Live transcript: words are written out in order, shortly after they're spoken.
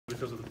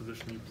because of the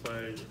position you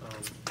play,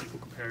 people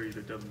compare you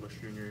to Devin Bush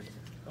Jr.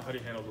 How do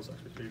you handle those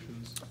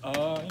expectations? You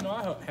know,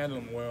 I handle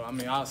them well. I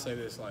mean, I'll say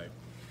this, like,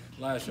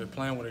 last year,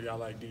 playing with a guy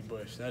like D.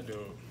 Bush, that dude,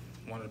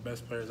 one of the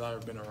best players I've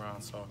ever been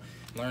around. So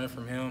learning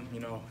from him, you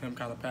know, him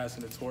kind of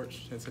passing the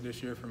torch into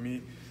this year for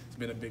me, it's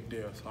been a big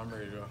deal. So I'm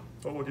ready to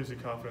go. What gives you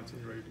confidence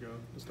that you're ready to go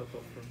to step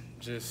up for him?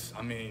 Just,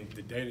 I mean,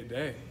 the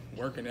day-to-day,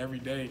 working every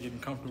day, getting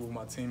comfortable with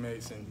my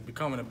teammates and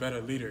becoming a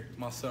better leader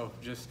myself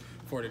just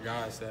for the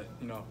guys that,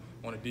 you know,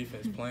 on the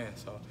defense playing.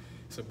 So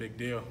it's a big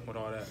deal with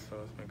all that, so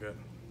it's been good.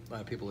 A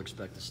lot of people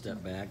expect to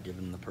step back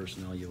given the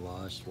personnel you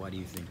lost. Why do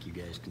you think you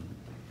guys can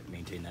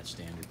maintain that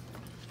standard?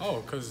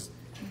 Oh, because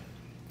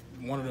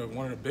one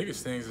of the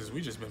biggest things is we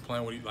just been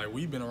playing with, like,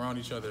 we've been around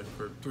each other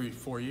for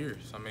 3-4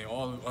 years. I mean,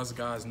 all of us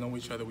guys know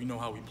each other. We know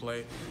how we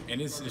play, and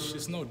it's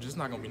just not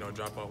gonna be no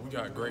drop off. We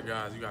got great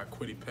guys. You got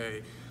Kwity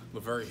Paye,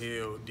 Lavert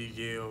Hill, D.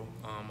 Gill,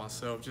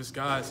 myself, just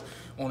guys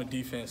on the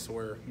defense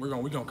where we're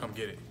gonna come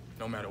get it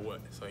no matter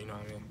what. So you know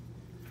what I mean.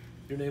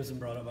 Your name's been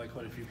brought up by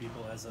quite a few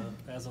people as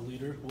a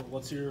leader.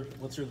 What's your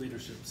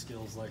leadership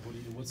skills like?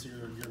 What's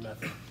your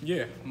method?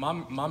 Yeah,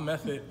 my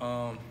method.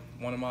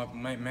 One of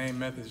my main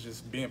methods is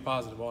just being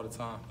positive all the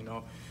time. You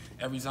know,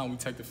 every time we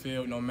take the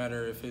field, no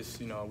matter if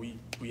it's, you know,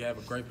 we have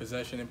a great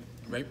possession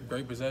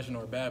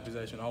or a bad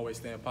possession, always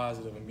staying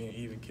positive and being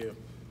even keel.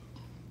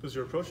 Does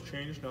your approach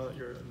change now that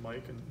you're at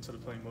Mike and instead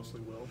of playing mostly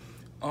Will?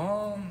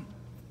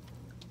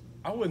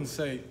 I wouldn't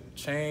say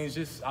change.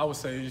 I would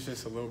say it's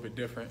just a little bit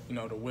different. You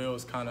know, the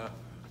Will's kind of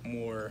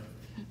more.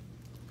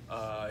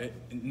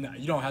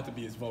 You don't have to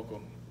be as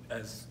vocal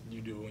as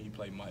you do when you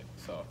play Mike.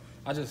 So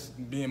I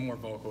just being more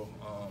vocal.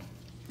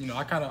 You know,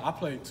 I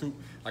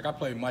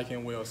played Mike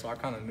and Will, so I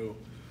kind of knew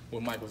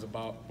what Mike was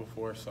about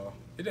before. So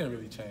it didn't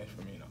really change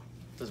for me, no.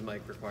 Does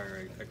Mike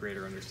require a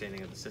greater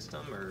understanding of the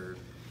system, or?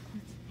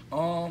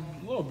 A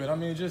little bit. I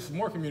mean, just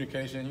more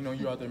communication. You know,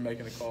 you're out there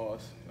making the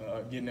calls,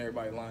 getting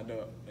everybody lined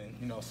up, and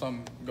you know,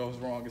 something goes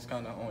wrong, it's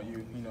kind of on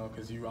you. You know,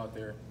 because you're out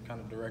there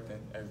kind of directing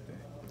everything.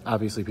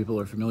 Obviously, people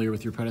are familiar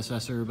with your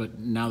predecessor, but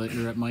now that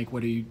you're at Mike,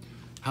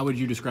 how would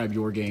you describe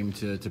your game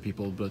to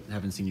people but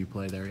haven't seen you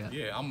play there yet?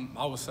 Yeah,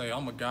 I would say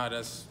I'm a guy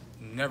that's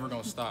never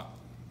gonna stop.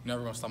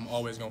 Never gonna stop. I'm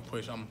always gonna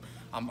push. I'm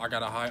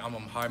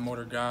a high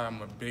motor guy.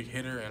 I'm a big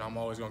hitter, and I'm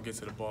always gonna get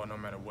to the ball no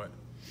matter what.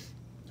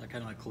 Is that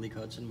kind of like Khaleke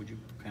Hudson? Would you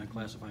kind of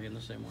classify him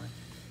the same way?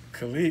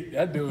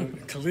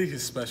 Khaleke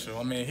is special.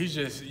 I mean, he's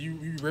just, you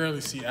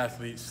rarely see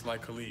athletes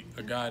like Khaleke,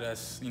 a guy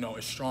that's, you know,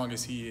 as strong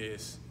as he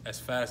is,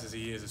 as fast as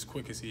he is, as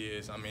quick as he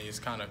is. I mean, it's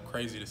kind of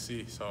crazy to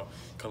see. So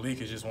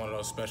Khaleke is just one of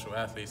those special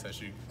athletes that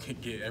you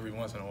get every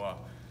once in a while.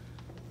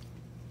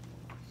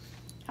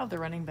 How have the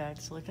running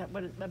backs looked at?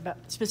 What about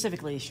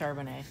specifically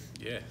Charbonnet?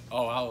 Yeah.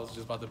 Oh, I was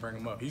just about to bring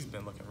him up. He's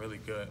been looking really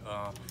good.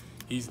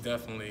 He's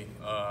definitely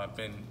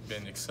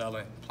been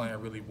excelling, playing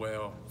really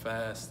well,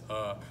 fast,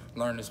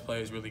 learning his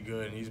plays really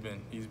good, and he's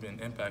been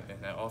impacting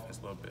that offense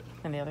a little bit.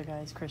 And the other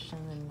guys, Christian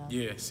and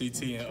yeah,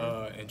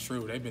 CT and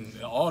True. They've been,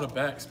 all the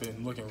backs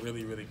been looking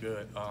really, really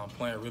good,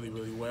 playing really,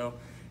 really well,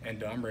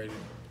 and I'm ready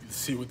to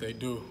see what they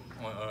do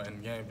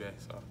in game day.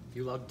 So.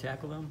 You allowed to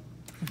tackle them?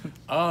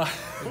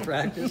 In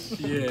practice?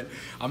 Yeah.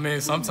 I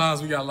mean,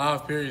 sometimes we got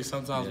live periods,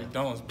 sometimes we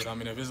don't. But I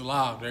mean, if it's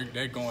live,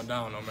 they're going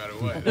down no matter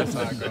what. That's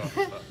how it goes.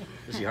 So.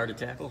 Is he hard to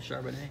tackle,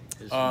 Charbonnet?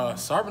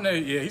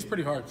 Charbonnet, yeah, he's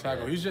pretty hard to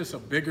tackle. He's just a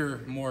bigger,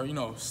 more, you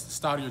know,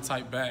 stouter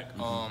type back.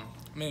 I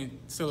mean,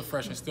 still a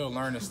freshman, still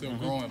learning, still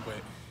growing, but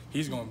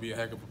he's going to be a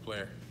heck of a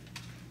player.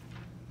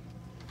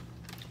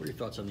 What are your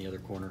thoughts on the other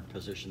corner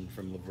position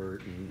from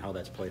Lavert and how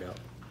that's played out?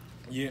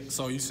 Yeah,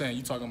 so you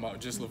talking about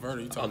just Lavert,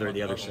 or you talking about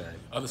the other side?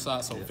 Other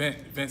side, so yeah.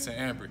 Vince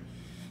and Ambry.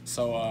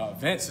 So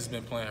Vince has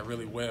been playing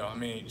really well. I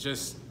mean,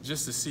 just to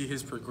see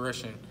his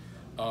progression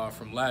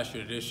from last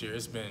year to this year,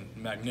 it's been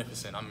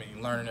magnificent. I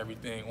mean, learning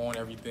everything, on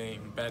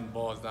everything, batting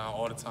balls down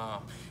all the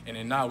time. And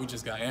then now we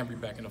just got Ambry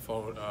back in the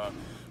fold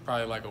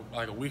probably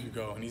like a week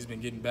ago, and he's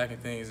been getting back in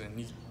things, and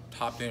he's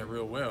topped in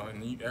real well.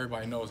 And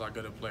everybody knows how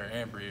good a player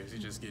Ambry is.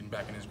 He's just getting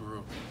back in his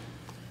groove.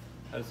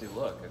 How does he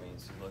look? I mean,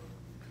 does he look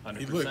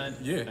 100%,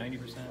 yeah,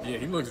 90%? Yeah,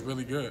 he looks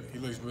really good. He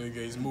looks really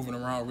good. He's moving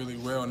around really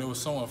well, and it was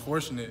so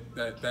unfortunate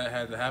that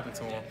had to happen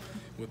to him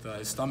with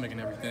his stomach and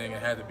everything,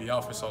 and had to be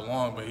out for so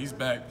long. But he's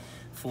back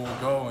full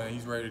go, and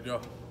he's ready to go.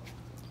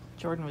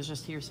 Jordan was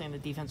just here saying the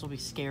defense will be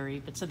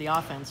scary, but so the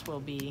offense will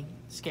be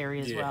scary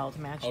as well to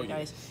match you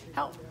guys.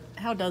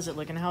 How does it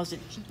look, and how has it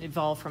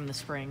evolved from the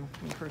spring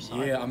when you first saw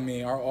it? Yeah, I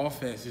mean, our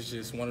offense is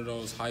just one of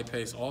those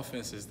high-paced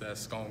offenses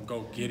that's going to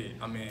go get it.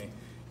 I mean,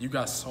 you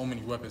got so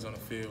many weapons on the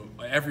field.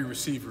 Every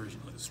receiver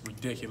is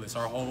ridiculous.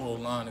 Our whole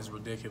line is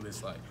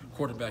ridiculous. Like,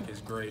 quarterback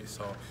is great.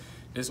 So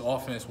this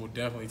offense will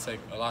definitely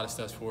take a lot of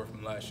steps forward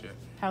from last year.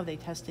 How have they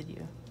tested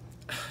you?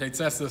 They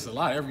test us a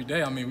lot every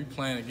day. I mean, we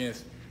playing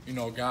against, you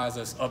know, guys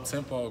that's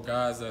up-tempo,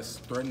 guys that's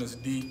threatening us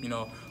deep, you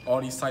know,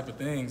 all these type of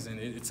things. And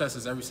it tests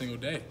us every single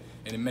day.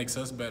 And it makes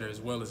us better as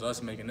well as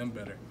us making them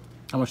better.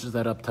 How much does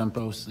that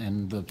up-tempo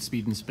and the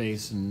speed and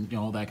space and, you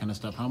know, all that kind of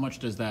stuff, how much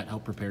does that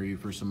help prepare you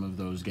for some of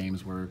those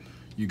games where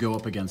you go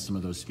up against some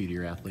of those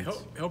speedier It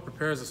athletes? help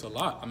prepares us a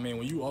lot. I mean,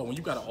 when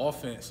you got an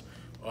offense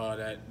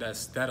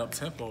that's that up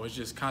tempo, it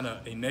just kind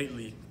of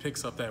innately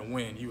picks up that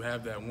win. You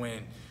have that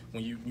win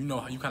when you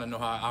kind of know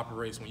how it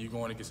operates when you're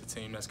going against a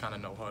team that's kind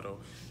of no huddle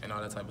and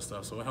all that type of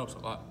stuff. So it helps a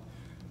lot.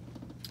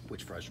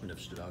 Which freshmen have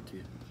stood out to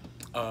you?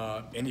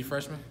 Any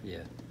freshman?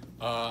 Yeah.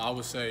 I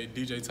would say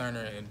DJ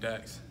Turner and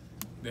Dax.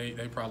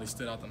 They probably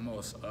stood out the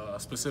most.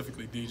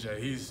 Specifically DJ,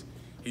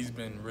 he's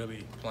been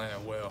really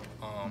playing well.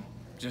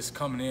 Just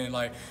coming in,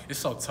 like, it's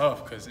so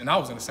tough and I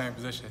was in the same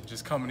position,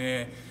 just coming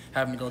in,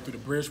 having to go through the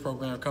bridge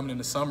program, coming in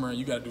the summer, and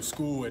you got to do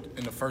school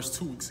in the first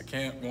 2 weeks of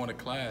camp, going to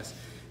class.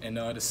 And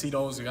to see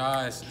those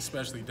guys,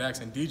 especially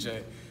Dax and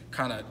DJ,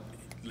 kind of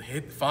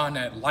find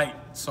that light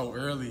so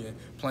early and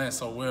playing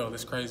so well,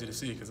 it's crazy to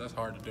see because that's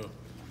hard to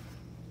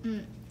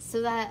do.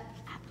 So that,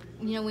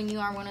 when you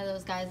are one of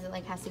those guys that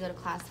like has to go to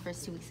class the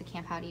first 2 weeks of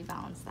camp, how do you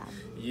balance that?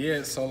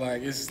 Yeah, so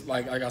like it's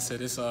like I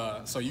said, it's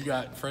so you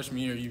got freshman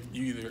year, you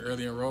either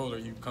early enrolled or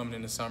you coming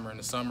in the summer. In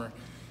the summer,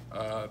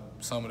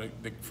 some of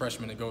the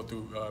freshmen that go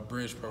through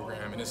bridge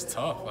program, and it's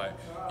tough. Like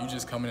you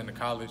just coming into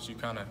college, you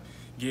kind of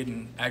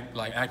getting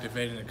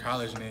activated in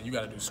college, and then you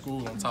got to do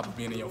school on top of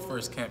being in your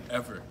first camp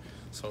ever.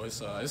 So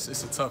it's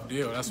a tough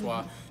deal. That's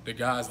why the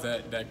guys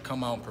that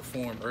come out and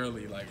perform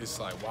early, like it's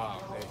like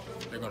wow,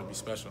 they're gonna be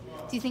special.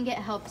 Do you think it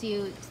helped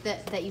you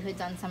that you had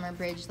done summer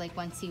bridge, like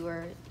once you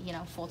were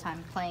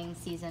full-time playing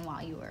season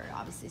while you were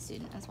obviously a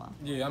student as well?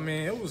 Yeah, I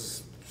mean it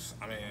was.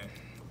 I mean,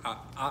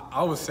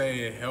 I would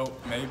say it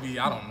helped. Maybe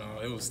I don't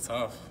know. It was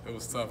tough. It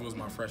was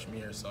my freshman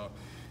year, so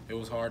it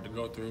was hard to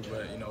go through.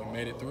 But we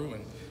made it through,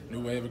 and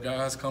new wave of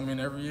guys come in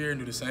every year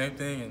and do the same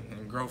thing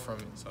and grow from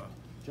it. So.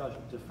 Josh,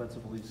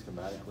 defensively,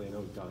 schematically, I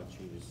know God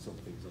changes some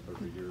things up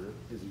every year.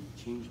 Has he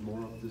changed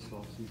more up this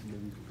offseason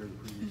maybe compared to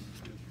previous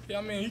years? Yeah,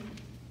 I mean, he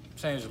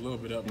changed a little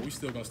bit up, but we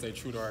still going to stay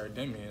true to our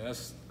identity, and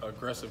that's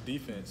aggressive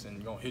defense,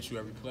 and going to hit you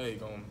every play,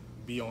 going to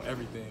be on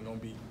everything, going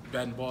to be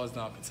batting balls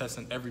down,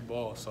 contesting every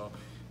ball. So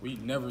we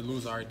never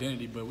lose our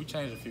identity, but we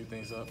changed a few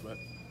things up, but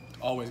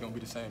always going to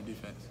be the same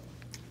defense.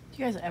 Do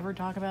you guys ever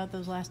talk about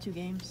those last 2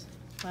 games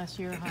last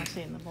year, Ohio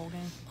State in the bowl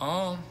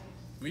game?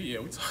 We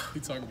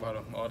talk about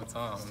them all the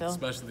time. Still?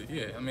 Especially,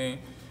 I mean,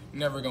 we're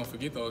never going to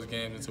forget those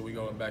games until we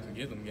go back and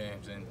get them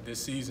games. And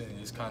this season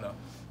is kind of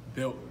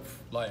built,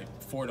 like,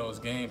 for those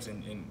games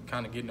and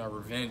kind of getting our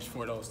revenge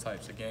for those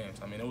types of games.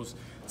 I mean, it was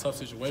a tough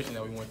situation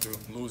that we went through,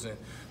 losing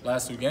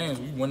last 2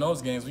 games. We win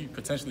those games, we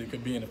potentially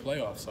could be in the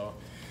playoffs. So,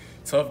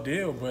 tough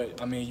deal,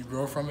 but, I mean, you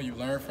grow from it, you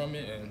learn from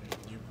it, and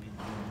you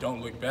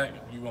don't look back.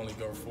 You only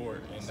go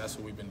forward, and that's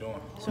what we've been doing.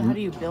 So how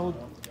do you build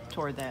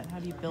toward that? How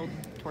do you build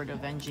toward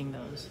avenging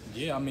those?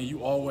 Yeah, I mean,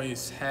 you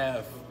always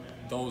have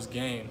those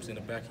games in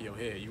the back of your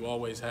head. You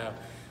always have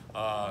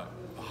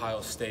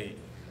Ohio State,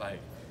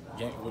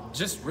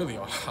 just really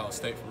Ohio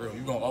State for real.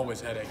 You're going to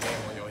always have that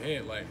game on your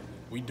head. Like,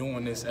 we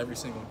doing this every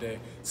single day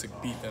to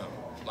beat them.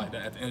 Like,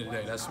 that, at the end of the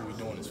day, that's what we're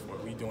doing this for.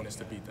 We doing this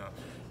to beat them.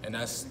 And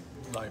that's,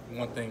 like,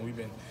 one thing we've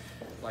been,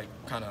 like,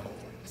 kind of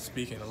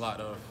speaking a lot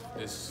of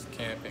this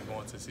camp and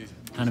going to the season.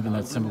 Kind of in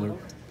that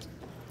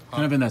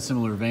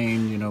similar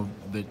vein,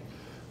 that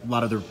a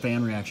lot of their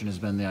fan reaction has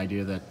been the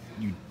idea that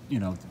you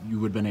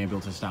would have been able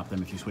to stop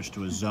them if you switched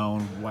to a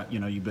zone. What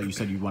you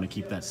said you want to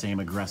keep that same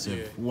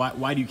aggressive. Yeah.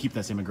 Why do you keep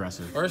that same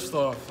aggressive? First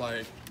off,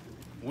 like,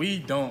 we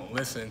don't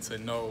listen to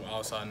no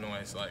outside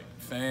noise. Like,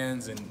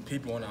 fans and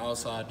people on the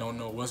outside don't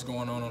know what's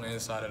going on the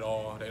inside at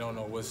all. They don't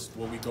know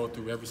what we go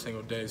through every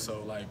single day.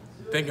 So, like,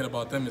 thinking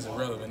about them is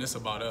irrelevant. It's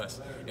about us.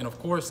 And, of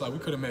course, like, we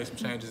could have made some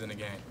changes in the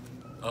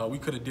game. We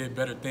could have did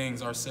better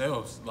things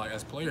ourselves, like,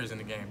 as players in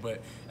the game.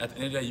 But at the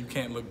end of the day, you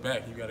can't look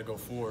back. You got to go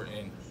forward.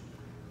 And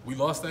we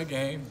lost that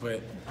game, but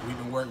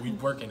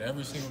we've working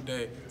every single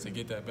day to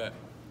get that back.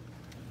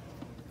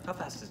 How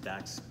fast has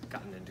Dax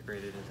gotten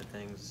integrated into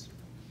things?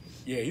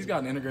 Yeah, he's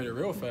gotten integrated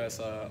real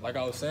fast. Like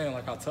I was saying,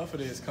 like how tough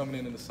it is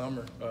coming in the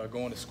summer,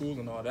 going to school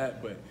and all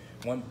that. But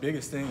one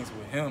biggest thing is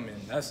with him, and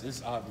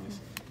it's obvious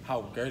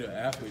how great an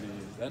athlete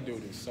he is. That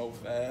dude is so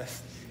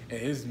fast, and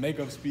his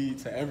makeup speed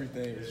to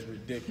everything is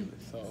ridiculous.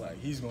 So like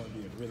he's going to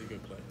be a really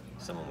good player.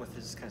 Someone with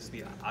his kind of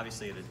speed,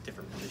 obviously at a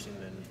different position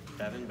than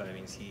Devin, but I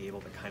mean, is he able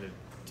to kind of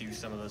do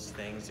some of those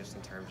things just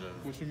in terms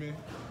of What you mean?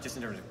 Just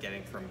in terms of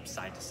getting from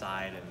side to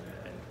side and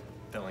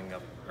filling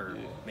up or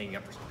making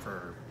up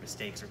for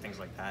mistakes or things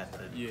like that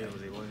Yeah.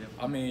 was able to do?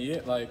 I mean, yeah,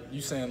 like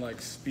you saying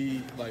like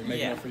speed, like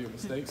making up for your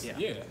mistakes.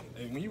 Yeah.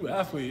 And when you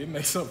athlete, it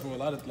makes up for a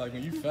lot of, like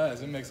when you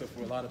fast, it makes up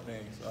for a lot of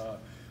things.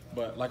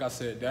 But like I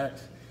said,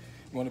 Dax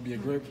want to be a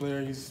great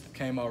player. He's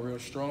came out real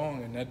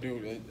strong, and that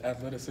dude,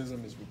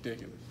 athleticism is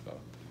ridiculous. So.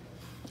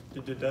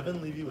 Did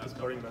Devin leave you with his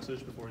parting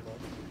message before he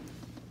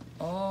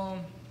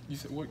left? You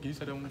said what? Can you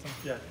say that one more time?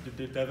 Yeah.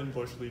 Did Devin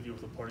Bush leave you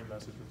with a parting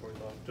message before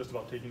he left? Just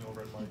about taking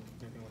over at Mike,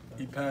 anything like that?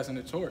 He passing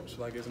the torch.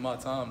 Like, it's my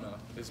time now.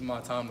 It's my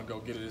time to go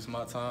get it. It's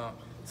my time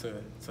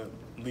to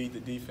lead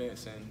the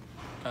defense and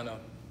kind of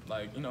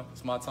like,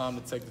 it's my time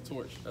to take the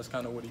torch. That's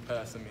kind of what he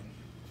passed to me.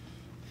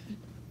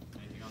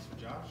 Anything else for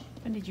Josh?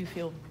 When did you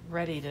feel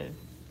ready to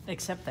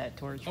accept that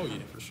torch? Oh yeah,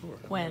 for sure.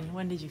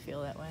 When did you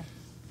feel that way?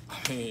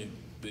 I mean,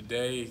 the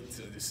day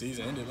the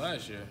season ended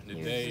last year. The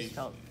You day, just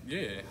felt-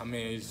 yeah. I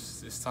mean,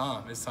 it's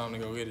time. It's time to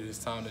go get it. It's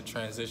time to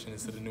transition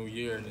into the new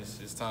year, and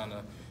it's time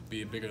to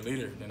be a bigger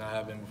leader than I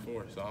have been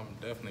before. So I'm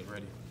definitely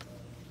ready.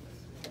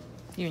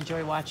 You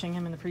enjoy watching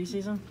him in the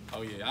preseason?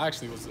 Oh yeah, I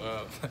actually was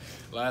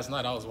last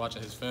night. I was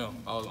watching his film.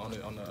 I was on the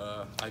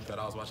iPad.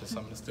 I was watching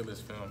some of the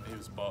Steelers film. He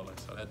was balling,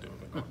 so that dude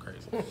been going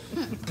crazy.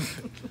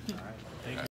 Thank you.